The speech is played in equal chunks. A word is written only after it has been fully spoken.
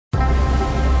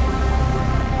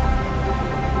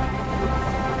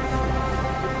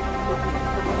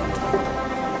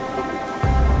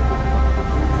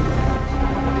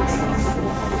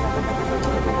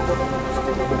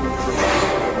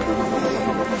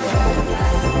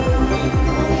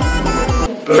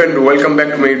Friend welcome back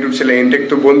to my YouTube channel intake.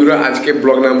 तो बंधुरा आज के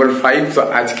ब्लॉग नंबर 5। तो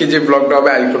आज के जो ब्लॉगটা হবে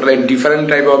আজ টোটালি ডিফারেন্ট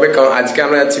টাইপ হবে, কারণ আজকে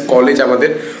আমরা যাচ্ছি কলেজ আমাদের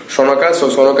সনাকা। সো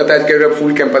সনাকাতে আজকে একটা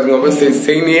ফুল ক্যাম্পাসিং হবে,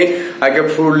 সেই নিয়ে আগে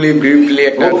ফুললি ব্রিফলি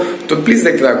একটা, তো প্লিজ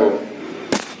দেখতে থাকো।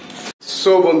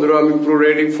 সো বন্ধুরা আমি পুরো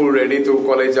ফুল রেডি তো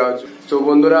কলেজ যাওয়ার। তো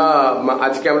বন্ধুরা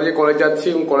আজকে আমরা যে কলেজ যাচ্ছি,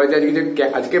 কলেজে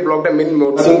আজকে ব্লগটা মেন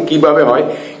ক্যাম্পাসিং কিভাবে হয়,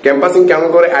 ক্যাম্পাসিং কেমন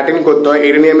করে অ্যাটেন্ড করতে হয়,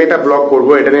 এটা নিয়ে আমি একটা ব্লগ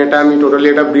করবো। এটা নিয়ে আমি টোটালি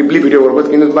একটা ব্রিফলি ভিডিও করবো।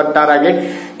 কিন্তু বাট তার আগে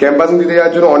ক্যাম্পাসিং দিতে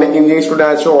যাওয়ার জন্য অনেক ইঞ্জিনিয়ারিং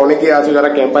স্টুডেন্ট আছে, অনেকেই আছে যারা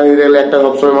ক্যাম্পাসিং দিতে গেলে একটা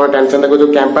সবসময় আমার টেনশন থাকে যে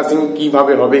ক্যাম্পাসিং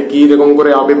কিভাবে হবে, কি রকম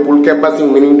করে হবে, ফুল ক্যাম্পাসিং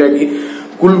মিনিংটা কি,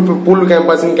 ফুল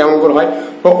ক্যাম্পাসিং কেমন করে হয়,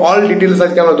 তো অল ডিটেলস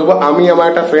আজকে আমরা দেবো। আমি আমার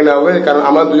একটা ফ্রেন্ড হবে, কারণ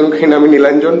আমরা দুজনকে নাম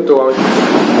নীলাঞ্জন। তো আমি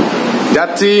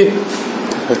যাচ্ছি।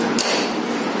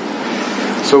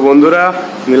 সো বন্ধুরা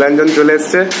নীলাঞ্জন চলে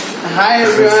এসছে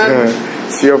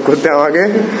সিওপ করতে আমাকে।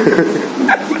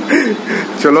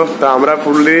 চলো তা আমরা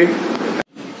ফুললি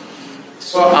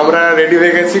আমরা রেডি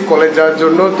হয়ে গেছি কলেজ যাওয়ার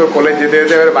জন্য। তো কলেজ যেতে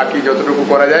যেতে এবার বাকি যতটুকু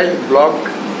করা যায় ব্লগ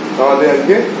আমাদের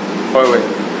আজকে হবে।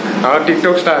 আমার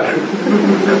TikTok star.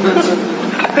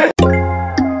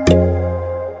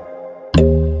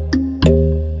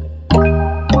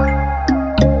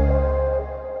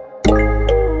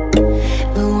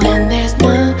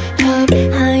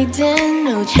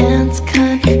 Chance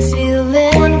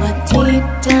concealing what deep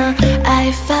down I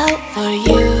felt for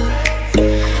you.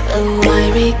 Oh, I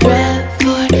regret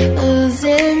for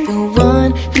losing the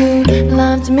one who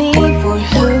loved me for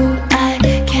who I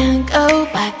can't go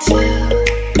back to.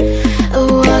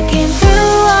 Walking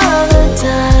through all the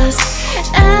dust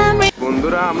and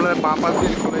বন্ধুরা আমরা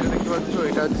পাপাসির college দেখতে পাচ্ছ,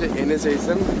 এটা হচ্ছে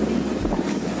এনএসএসএম।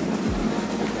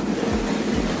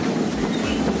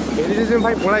 এনএসএসএম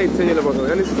ভাই পড়ার ইচ্ছে ছিল প্রথমে,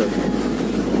 জানিস তো।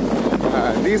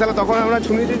 তখন আমরা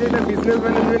শুনেছি যে এটা বিজনেস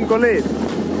ম্যানেজমেন্ট কলেজ,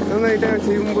 এটা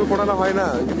সেরকম করে পড়ানো হয় না।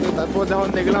 কিন্তু তারপর যখন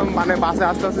দেখলাম মানে বাসে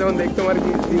আস্তে আস্তে যখন দেখতাম আর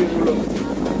কি জিনিসগুলো,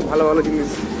 ভালো ভালো জিনিস,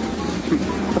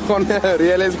 তখন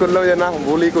রিয়েলাইজ করলাম যে না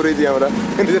ভুলই করেছি আমরা।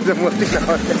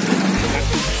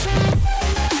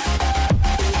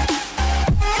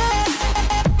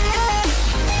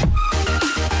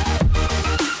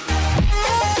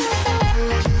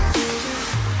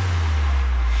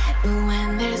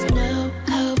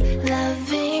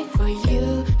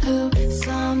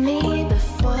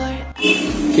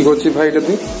 কি করছিস ভাই এটা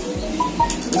তুই?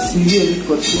 সিভি এডিট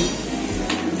করছি।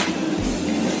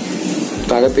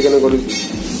 আগের থেকে কেন করিস?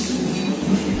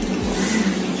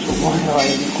 সময়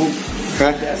হয় খুব,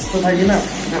 ব্যস্ত থাকি না,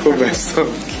 খুব ব্যস্ত।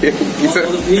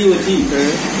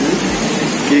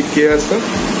 কি ব্যস্ত?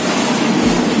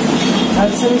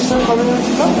 থার্ড সেমিস্টার কবে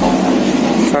যাচ্ছিল?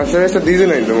 থার্ড সেমিস্টার দিয়েছে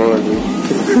নাই তো মনে হয়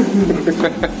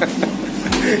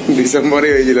ডিসেম্বরে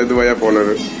হয়েছিল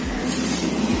 2015।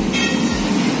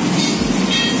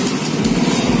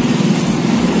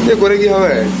 করে কি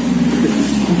হবে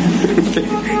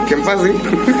ক্যাম্পাসিং?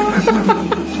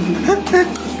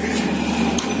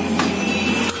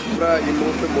 আমরা এই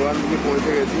মুহূর্তে মোড়ার দিকে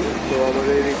পৌঁছে গেছি। তো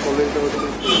আমাদের এই কলেজটা হচ্ছে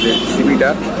সিভিটা,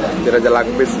 যেটা যা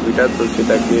লাগবে সিভিটা, তো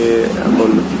সেটাকে এখন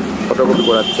ফটোকপি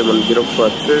করাচ্ছে, মানে জেরক্স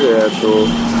করাচ্ছে। তো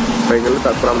হয়ে গেলে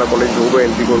তারপর আমরা কলেজ ঢুকবো,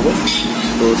 এন্ট্রি করবো।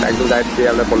 তো একদম ডাইরেক্ট দিয়ে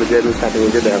আমরা কলেজে স্টার্টিং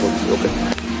হয়ে দেখা করছি। ওকে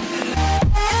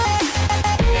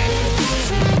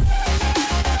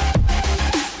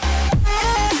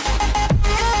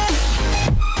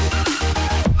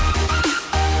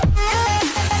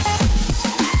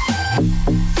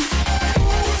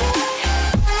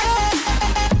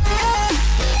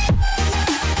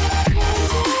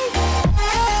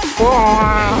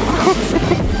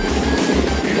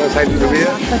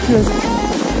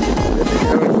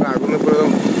আগুনে পুরো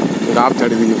গাপ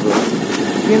ছাড়িয়ে দিয়েছে,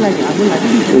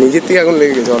 নিজের থেকে আগুন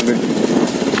লেগে গেছে অলরেডি।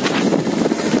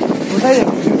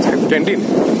 ক্যান্টিন,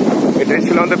 এটাই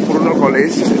ছিল আমাদের পুরনো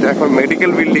কলেজ, এটা এখন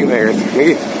মেডিকেল বিল্ডিং হয়ে গেছে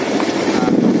নাকি।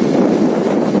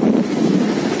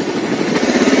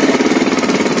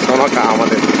 সনাকা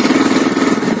আমাদের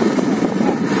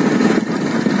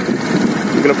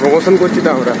প্রমোশন করছি, তো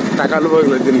আমরা টাকা নেবো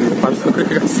দিন পার্সনের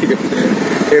কাছ থেকে।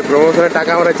 এই প্রমোশনের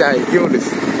টাকা আমরা চাই, কি বলিস?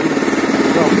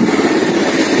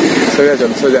 সোজা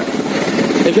চল, সোজা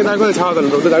এখানে দাঁড় করে ছাওয়া,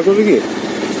 তো দাঁড় করবি কি?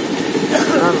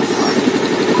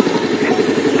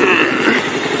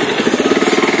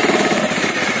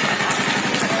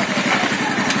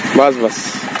 বাস বাস,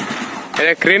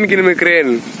 এটা ক্রেন কিনবি, ক্রেন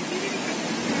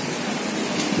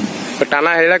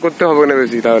টানা হেরা করতে হবে না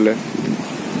বেশি তাহলে।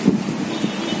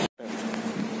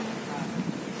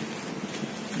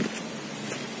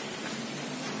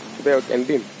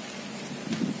 ক্যান্টিন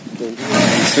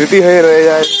স্মৃতি হয়ে রয়ে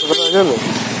যায় জানো।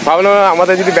 ভাবলাম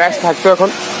আমাদের যদি ব্যাচ থাকতো এখন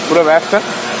পুরো ব্যাচটা,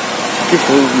 কি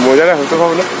মজাটা হতো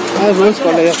ভাবলাম। রোজ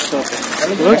কলেজ আসতো,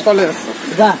 রোজ কলেজ আসতো।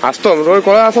 আসতাম রোজ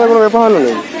করে আসার কোনো ব্যাপার হলো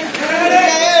না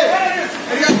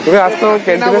তুমি আসতাম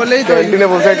ক্যান্টিনে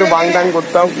বসে একটু বাং টাং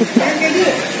করতাম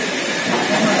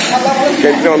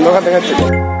ক্যান্টিনে অন্ধকার দেখাচ্ছে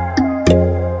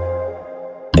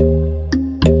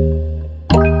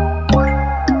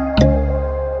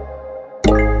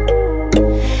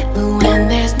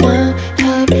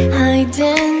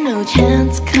No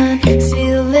chance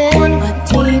concealing what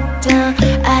deep down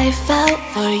I felt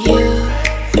for you.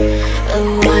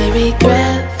 Oh, I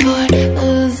regret for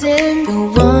losing the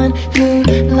one who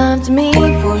loved me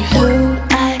for who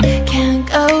I can't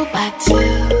go back to.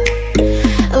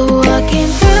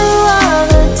 Walking through all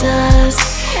the dust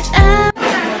and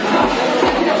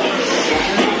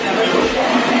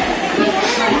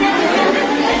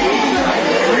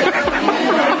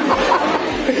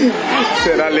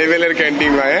সেরা লেভেলের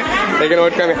canteen ভাই এখানে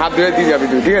ওটা আমি হাত ধুয়ে দিয়ে যাবি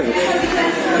তুই ঠিক আছে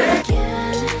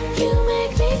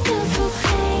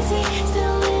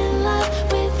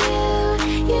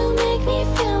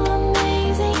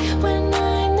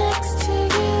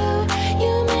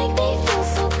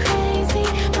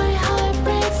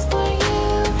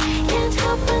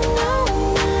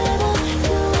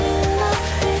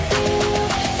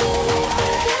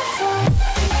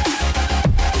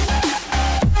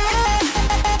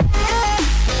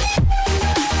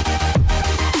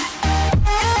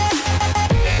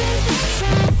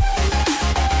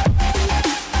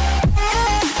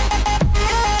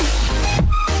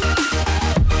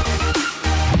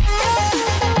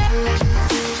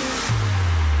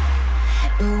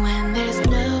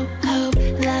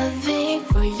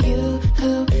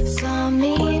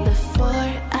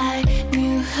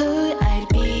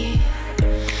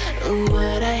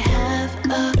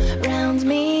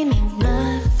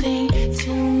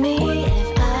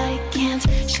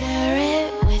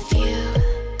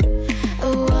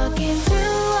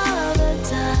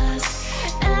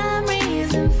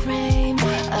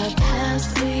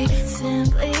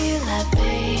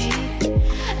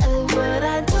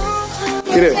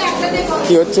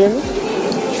কি হচ্ছে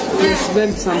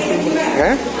প্লেসমেন্ট সামথিং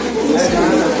হ্যাঁ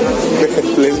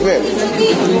প্লেসমেন্ট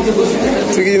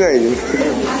তুই কি নাই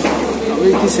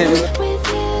ওই কি স্যার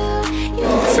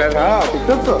স্যার হ্যাঁ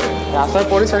টিকটক তো আসার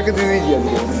পরে স্যারকে দিয়ে দিয়েছি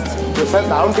আজকে তো স্যার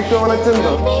দারুণ টিকটক বানাচ্ছেন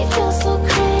তো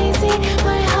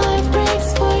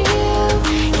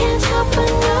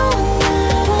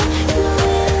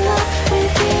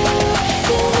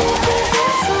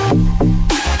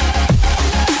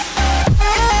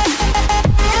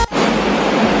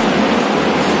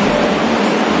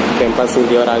ক্যাম্পাস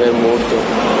দেওয়ার আগের মুহূর্ত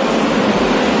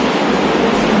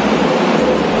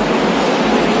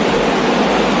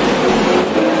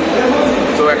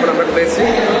তো এখন আমরা কোথায় এসেছি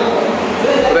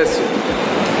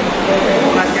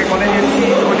আজকে কলেজে এসেছি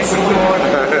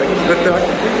কি করতে হয়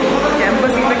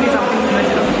ক্যাম্পাস কি সামথিং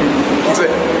শুনেছিলাম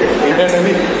ইন্ডিয়ান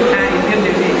নেভি হ্যাঁ ইন্ডিয়ান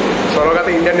নেভি সরকাতে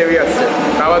ইন্ডিয়ান নেভি আসছে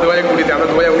আবার 2020-তে আমরা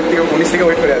 2019 থেকে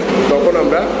ওয়েট করে আসছি তখন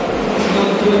আমরা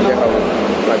দেখাবো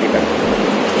বাকিটা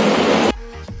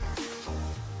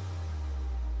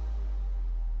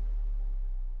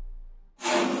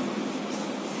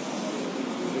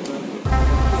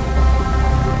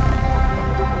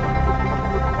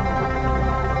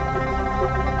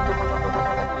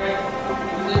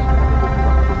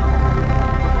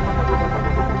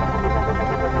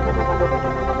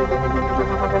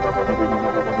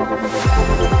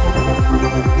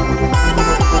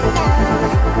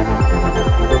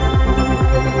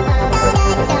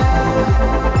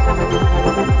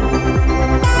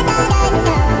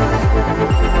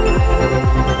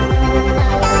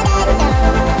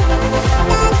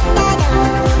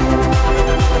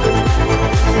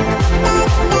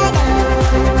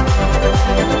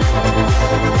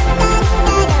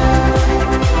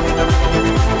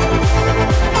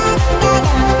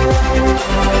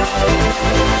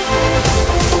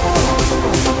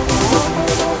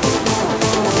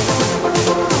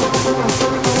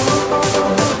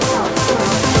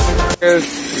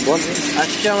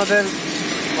আজকে আমাদের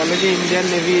কলেজে ইন্ডিয়ান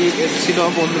নেভি এসেছিল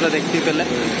বন্ধুরা দেখতে পেলে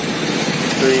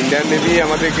তো ইন্ডিয়ান নেভি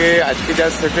আমাদেরকে আজকে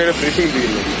জাস্ট সেটার ব্রিফিং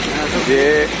দিল যে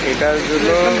এটার জন্য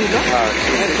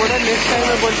এরপরে নেক্সট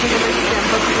টাইমে বলছিল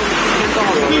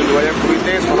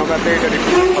 2020-তে সনকাতে এটা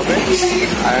রিক্রুট হবে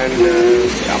অ্যান্ড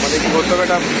আমাদের কি করতে হবে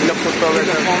এটা ফিল আপ করতে হবে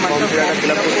একটা ফর্ম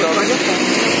ফিল আপ করতে হবে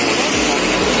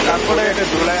তারপরে এটা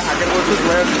জুলাই আগের বছর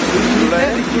জুলাই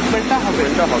রিক্রুটমেন্টটা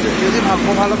হবে যদি ভাগ্য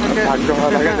ভালো থাকে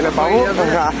তাহলে পাবো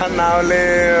আর না হলে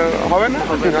হবে না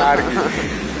আর কি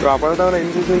তো আপাতত আমরা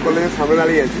ইনস্টিটিউশন কলেজের সামনে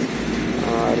দাঁড়িয়ে আছি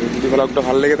আর যদি ব্লগটা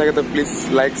ভালো লেগে থাকে তো প্লিজ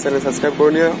লাইক চ্যানেল সাবস্ক্রাইব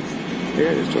করে নিও ঠিক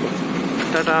আছে চলো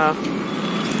টাটা